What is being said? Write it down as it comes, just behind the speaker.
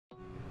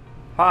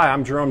Hi,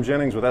 I'm Jerome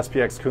Jennings with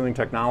SPX Cooling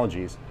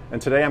Technologies,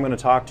 and today I'm going to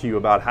talk to you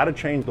about how to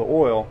change the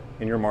oil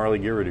in your Marley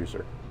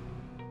Geareducer.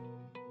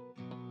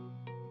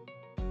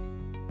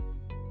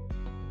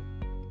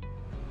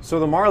 So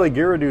the Marley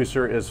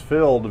Geareducer is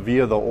filled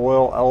via the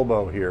oil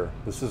elbow here.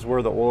 This is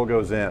where the oil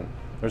goes in.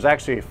 There's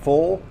actually a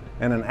full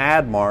and an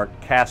add mark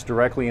cast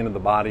directly into the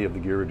body of the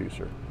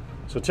Geareducer.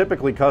 So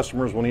typically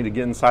customers will need to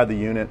get inside the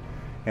unit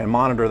and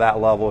monitor that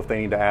level if they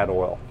need to add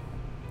oil.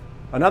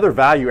 Another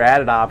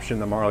value-added option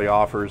that Marley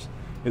offers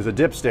is a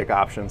dipstick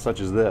option such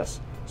as this.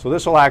 So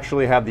this will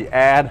actually have the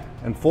add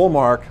and full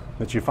mark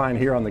that you find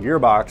here on the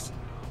gearbox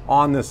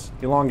on this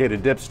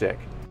elongated dipstick.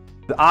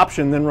 The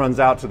option then runs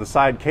out to the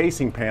side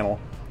casing panel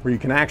where you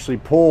can actually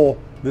pull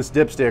this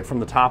dipstick from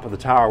the top of the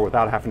tower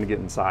without having to get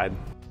inside.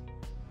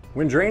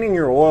 When draining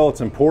your oil,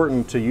 it's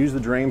important to use the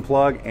drain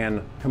plug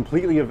and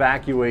completely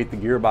evacuate the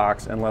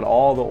gearbox and let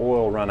all the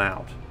oil run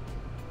out.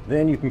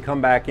 Then you can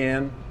come back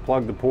in,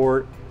 plug the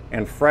port,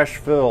 and fresh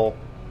fill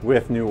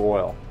with new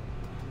oil.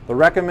 The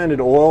recommended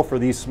oil for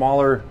these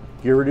smaller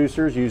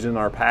Geareducers used in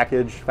our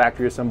packaged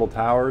factory assembled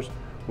towers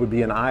would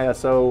be an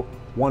ISO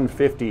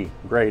 150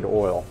 grade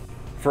oil.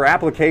 For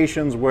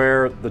applications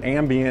where the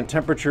ambient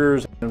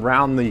temperatures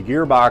around the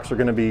gearbox are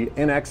going to be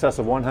in excess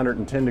of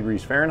 110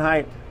 degrees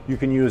Fahrenheit, you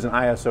can use an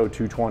ISO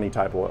 220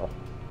 type oil.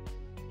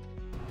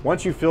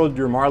 Once you've filled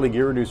your Marley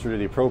Geareducer to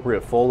the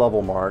appropriate full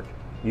level mark,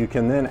 you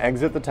can then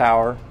exit the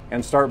tower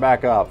and start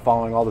back up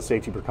following all the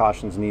safety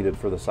precautions needed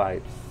for the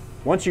site.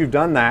 Once you've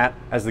done that,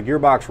 as the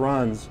gearbox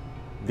runs,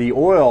 the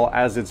oil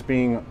as it's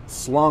being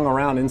slung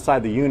around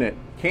inside the unit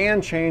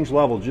can change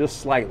level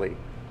just slightly.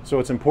 So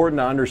it's important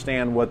to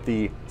understand what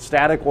the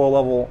static oil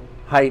level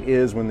height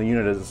is when the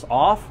unit is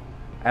off,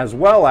 as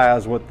well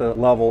as what the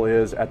level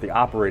is at the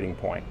operating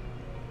point.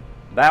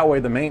 That way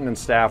the maintenance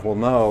staff will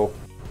know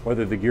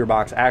whether the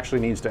gearbox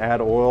actually needs to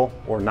add oil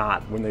or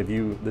not when they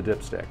view the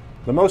dipstick.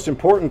 The most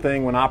important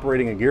thing when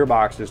operating a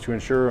gearbox is to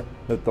ensure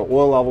that the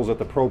oil level is at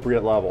the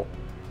appropriate level.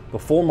 The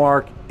full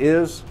mark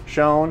is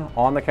shown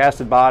on the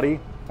casted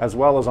body as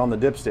well as on the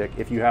dipstick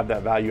if you have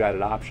that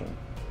value-added option.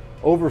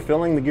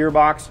 Overfilling the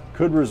gearbox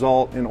could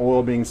result in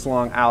oil being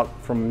slung out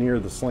from near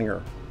the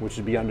slinger, which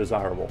would be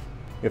undesirable.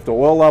 If the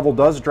oil level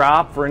does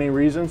drop for any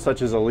reason,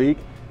 such as a leak,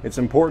 it's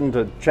important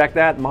to check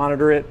that,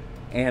 monitor it,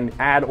 and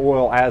add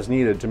oil as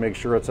needed to make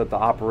sure it's at the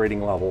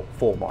operating level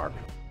full mark.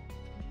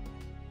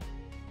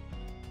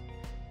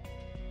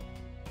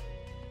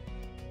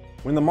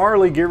 When the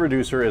Marley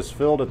Geareducer is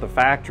filled at the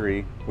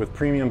factory with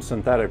premium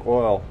synthetic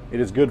oil, it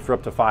is good for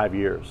up to 5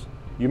 years.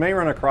 You may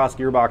run across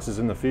gearboxes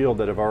in the field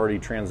that have already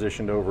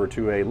transitioned over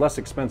to a less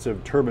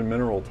expensive turbine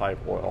mineral type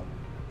oil.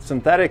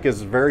 Synthetic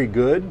is very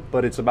good,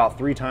 but it's about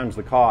 3 times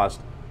the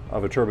cost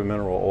of a turbine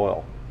mineral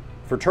oil.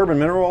 For turbine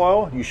mineral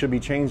oil, you should be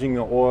changing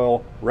the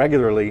oil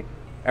regularly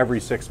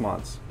every 6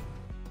 months.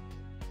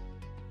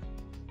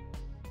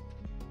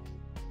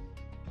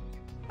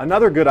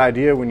 Another good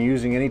idea when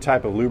using any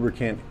type of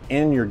lubricant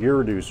in your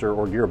Geareducer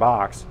or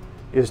gearbox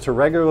is to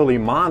regularly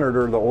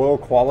monitor the oil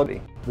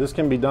quality. This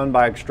can be done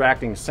by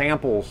extracting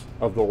samples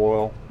of the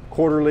oil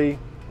quarterly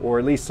or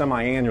at least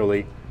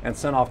semi-annually and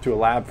sent off to a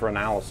lab for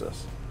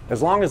analysis.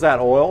 As long as that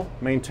oil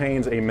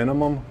maintains a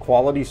minimum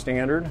quality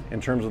standard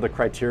in terms of the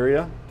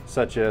criteria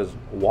such as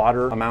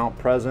water amount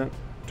present,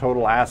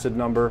 total acid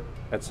number,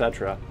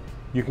 etc.,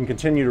 you can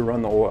continue to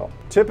run the oil.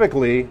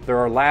 Typically, there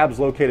are labs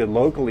located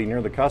locally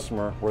near the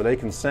customer where they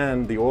can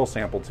send the oil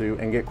sample to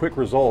and get quick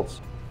results.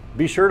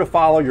 Be sure to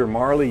follow your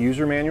Marley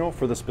user manual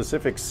for the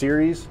specific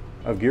series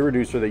of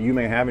Geareducer that you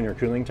may have in your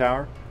cooling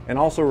tower, and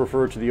also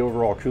refer to the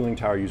overall cooling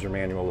tower user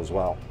manual as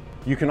well.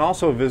 You can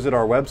also visit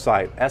our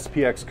website,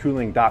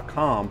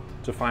 spxcooling.com,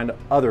 to find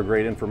other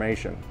great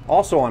information.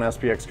 Also on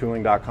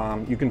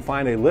spxcooling.com, you can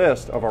find a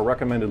list of our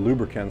recommended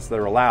lubricants that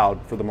are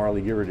allowed for the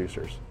Marley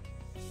Geareducers.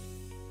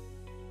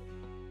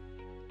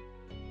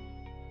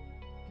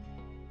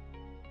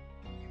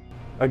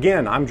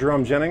 Again, I'm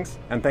Jerome Jennings,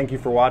 and thank you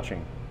for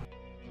watching.